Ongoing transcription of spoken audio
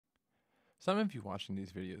Some of you watching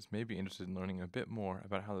these videos may be interested in learning a bit more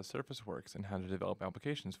about how the Surface works and how to develop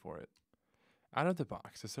applications for it. Out of the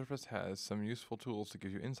box, the Surface has some useful tools to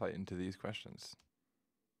give you insight into these questions.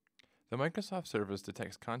 The Microsoft Surface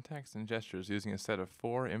detects contacts and gestures using a set of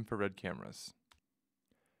 4 infrared cameras.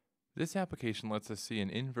 This application lets us see an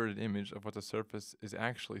inverted image of what the Surface is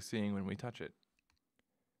actually seeing when we touch it.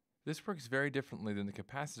 This works very differently than the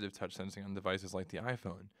capacitive touch sensing on devices like the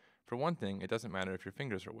iPhone. For one thing, it doesn't matter if your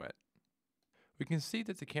fingers are wet. We can see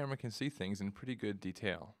that the camera can see things in pretty good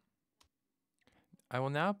detail. I will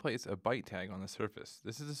now place a byte tag on the Surface.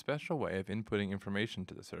 This is a special way of inputting information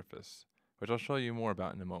to the Surface, which I'll show you more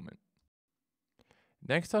about in a moment.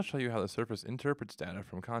 Next, I'll show you how the Surface interprets data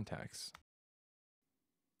from contacts.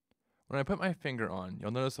 When I put my finger on, you'll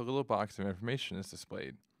notice a little box of information is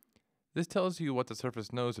displayed. This tells you what the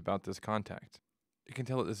Surface knows about this contact. It can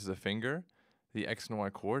tell that this is a finger, the X and Y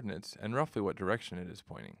coordinates, and roughly what direction it is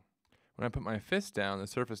pointing. When I put my fist down, the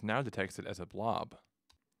Surface now detects it as a blob.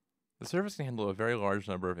 The Surface can handle a very large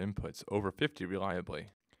number of inputs, over 50 reliably.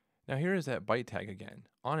 Now here is that byte tag again.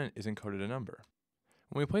 On it is encoded a number.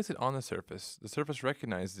 When we place it on the Surface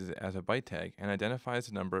recognizes it as a byte tag and identifies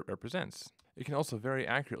the number it represents. It can also very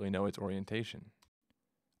accurately know its orientation.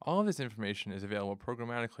 All of this information is available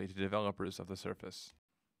programmatically to developers of the Surface.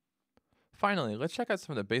 Finally, let's check out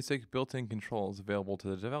some of the basic built-in controls available to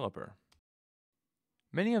the developer.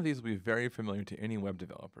 Many of these will be very familiar to any web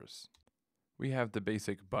developers. We have the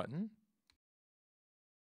basic button,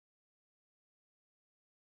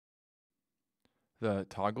 the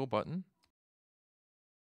toggle button,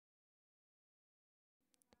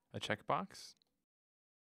 a checkbox,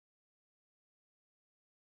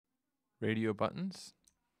 radio buttons,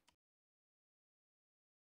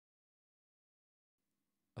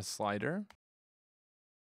 a slider,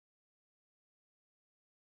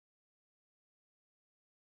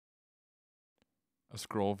 a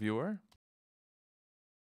scroll viewer,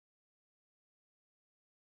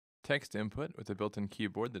 text input with a built-in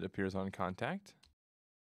keyboard that appears on contact,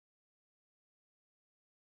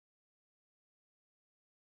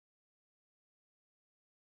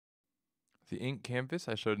 the ink canvas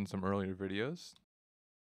I showed in some earlier videos,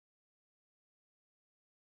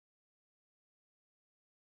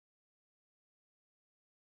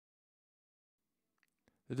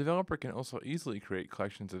 the developer can also easily create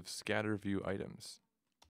collections of scatter view items.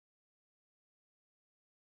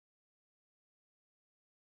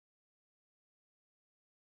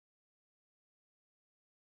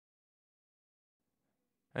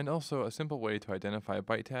 And also a simple way to identify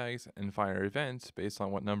byte tags and fire events based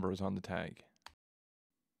on what number is on the tag.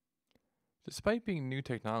 Despite being new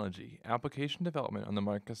technology, application development on the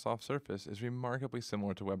Microsoft Surface is remarkably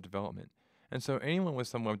similar to web development, and so anyone with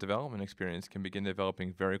some web development experience can begin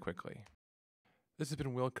developing very quickly. This has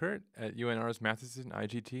been Will Kurt at UNR's Matheson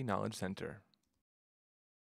IGT Knowledge Center.